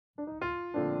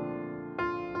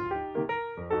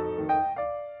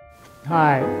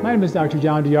Hi, my name is Dr.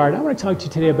 John Douillard. I want to talk to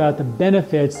you today about the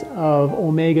benefits of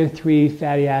omega-3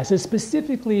 fatty acids,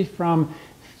 specifically from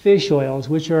fish oils,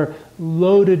 which are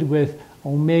loaded with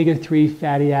omega-3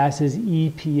 fatty acids,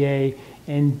 EPA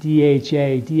and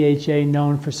DHA. DHA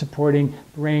known for supporting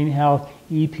brain health,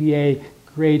 EPA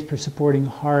great for supporting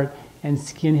heart and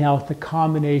skin health. The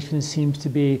combination seems to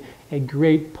be a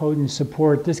great potent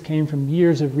support. This came from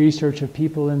years of research of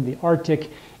people in the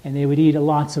Arctic, and they would eat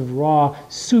lots of raw,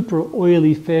 super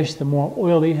oily fish. The more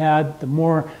oil they had, the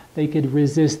more they could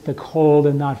resist the cold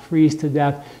and not freeze to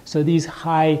death. So these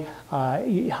high,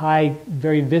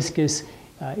 very viscous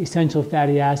essential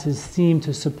fatty acids seem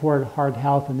to support heart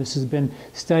health, and this has been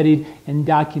studied and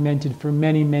documented for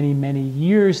many, many, many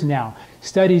years now.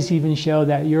 Studies even show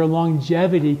that your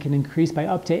longevity can increase by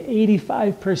up to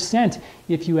 85%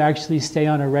 if you actually stay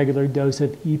on a regular dose of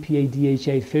EPA,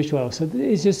 DHA fish oil. So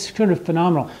it's just kind of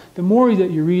phenomenal. The more that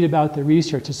you read about the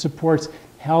research, it supports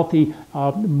healthy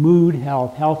mood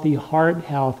health, healthy heart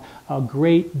health,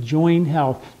 great joint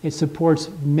health. It supports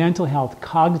mental health,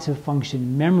 cognitive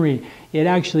function, memory. It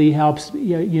actually helps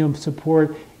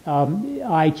support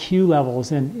IQ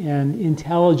levels and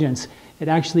intelligence. It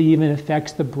actually even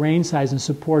affects the brain size and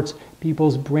supports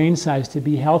people's brain size to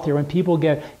be healthier. When people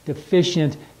get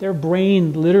deficient, their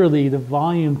brain, literally, the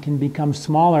volume can become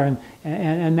smaller,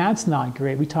 and that's not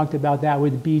great. We talked about that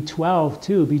with B12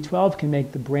 too. B12 can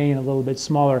make the brain a little bit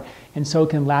smaller, and so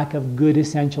can lack of good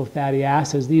essential fatty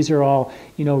acids. These are all,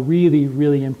 really,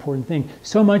 really important things.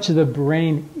 So much of the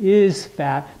brain is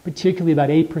fat, particularly about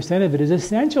 8% of it is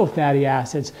essential fatty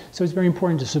acids. So it's very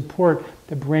important to support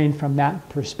the brain from that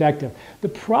perspective. The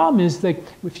problem is that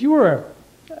if you were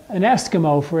an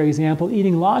Eskimo, for example,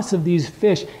 eating lots of these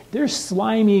fish, they're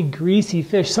slimy, greasy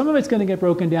fish. Some of it's going to get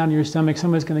broken down in your stomach,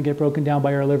 some of it's going to get broken down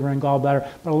by your liver and gallbladder,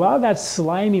 but a lot of that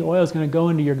slimy oil is going to go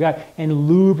into your gut and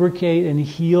lubricate and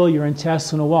heal your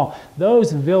intestinal wall.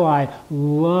 Those villi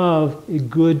love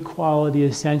good quality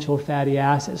essential fatty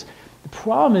acids. The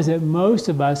problem is that most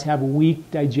of us have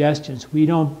weak digestions. We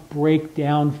don't break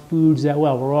down foods that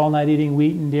well. We're all not eating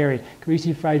wheat and dairy.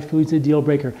 Greasy fried food's a deal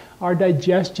breaker. Our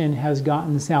digestion has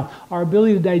gotten south. Our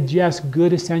ability to digest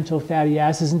good essential fatty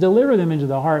acids and deliver them into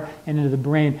the heart and into the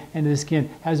brain and into the skin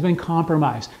has been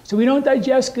compromised. So we don't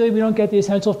digest good, we don't get the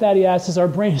essential fatty acids, our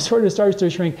brain sort of starts to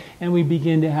shrink, and we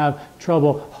begin to have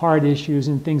trouble, heart issues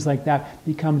and things like that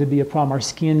become to be a problem. Our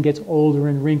skin gets older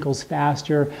and wrinkles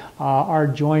faster, our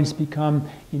joints become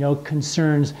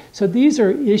concerns. So these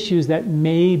are issues that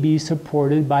may be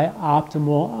supported by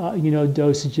optimal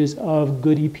dosages of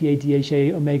good EPA,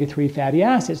 DHA, omega-3 fatty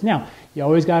acids. Now, you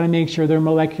always got to make sure they're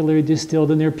molecularly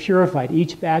distilled and they're purified.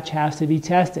 Each batch has to be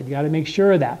tested. You got to make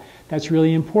sure of that. That's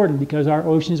really important because our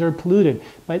oceans are polluted.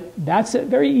 But that's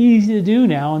very easy to do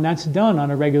now, and that's done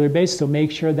on a regular basis, so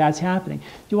make sure that's happening.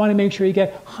 You want to make sure you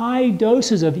get high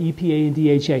doses of EPA and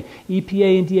DHA.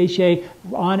 EPA and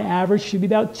DHA, on average, should be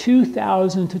about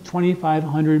 2,000 to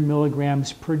 2,500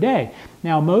 milligrams per day.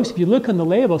 Now, if you look on the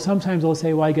label, sometimes they'll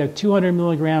say, well, I got 200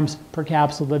 milligrams per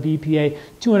capsule of EPA,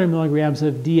 200 milligrams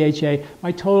of DHA.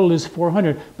 My total is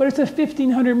 400, but it's a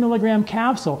 1,500 milligram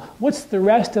capsule. What's the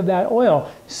rest of that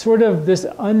oil? Sort of this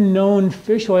unknown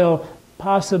fish oil,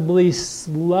 possibly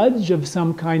sludge of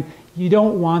some kind. You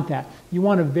don't want that. You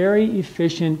want a very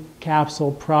efficient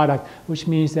capsule product, which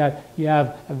means that you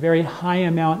have a very high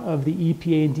amount of the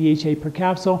EPA and DHA per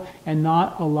capsule and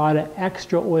not a lot of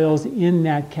extra oils in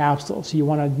that capsule. So you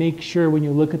want to make sure when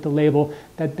you look at the label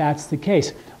that that's the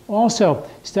case. Also,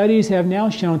 studies have now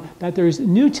shown that there's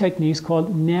new techniques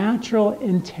called natural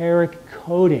enteric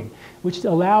coating, which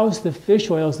allows the fish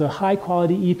oils, the high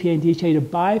quality EPA and DHA, to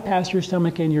bypass your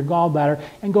stomach and your gallbladder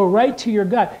and go right to your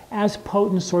gut as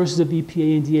potent sources of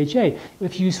EPA and DHA.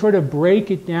 If you sort of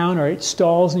break it down or it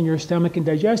stalls in your stomach and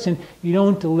digestion, you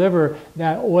don't deliver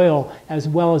that oil as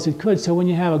well as it could. So when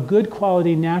you have a good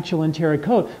quality natural enteric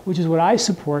coat, which is what I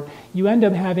support, you end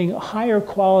up having higher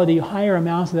quality, higher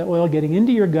amounts of that oil getting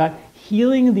into your gut,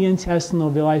 healing the intestinal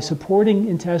villi, supporting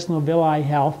intestinal villi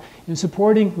health, and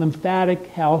supporting lymphatic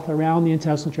health around the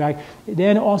intestinal tract,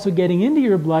 then also getting into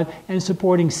your blood and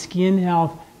supporting skin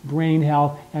health, brain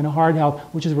health, and heart health,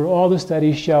 which is where all the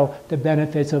studies show the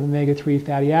benefits of omega-3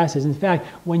 fatty acids. In fact,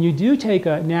 when you do take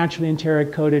a naturally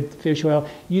enteric coated fish oil,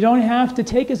 you don't have to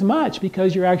take as much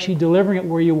because you're actually delivering it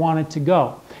where you want it to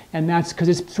go. And that's because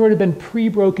it's sort of been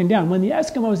pre-broken down. When the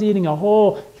Eskimos eating a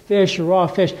whole fish or raw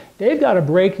fish, they've got to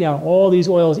break down all these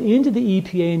oils into the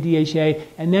EPA and DHA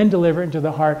and then deliver it into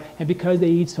the heart. And because they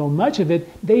eat so much of it,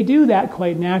 they do that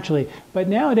quite naturally. But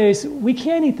nowadays, we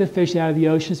can't eat the fish out of the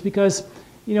oceans because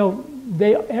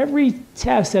every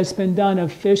test that's been done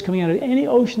of fish coming out of any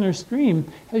ocean or stream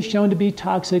has shown to be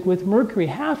toxic with mercury,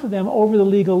 half of them over the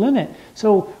legal limit.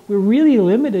 So we're really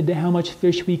limited to how much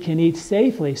fish we can eat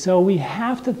safely. So we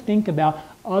have to think about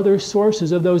other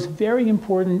sources of those very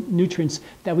important nutrients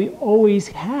that we always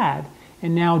had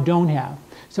and now don't have.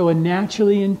 So a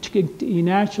naturally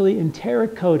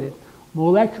enteric-coated,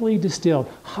 molecularly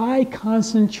distilled, high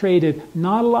concentrated,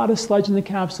 not a lot of sludge in the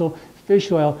capsule,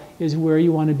 fish oil is where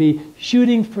you want to be,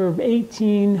 shooting for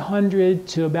 1,800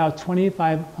 to about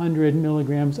 2,500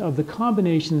 milligrams of the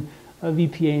combination of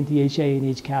EPA and DHA in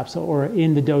each capsule or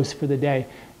in the dose for the day,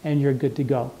 and you're good to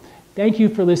go. Thank you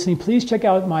for listening. Please check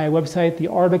out my website, the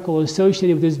article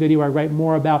associated with this video where I write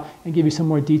more about and give you some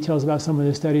more details about some of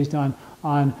the studies done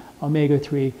on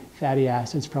omega-3 fatty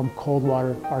acids from cold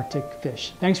water Arctic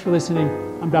fish. Thanks for listening.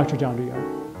 I'm Dr. John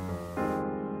Douillard.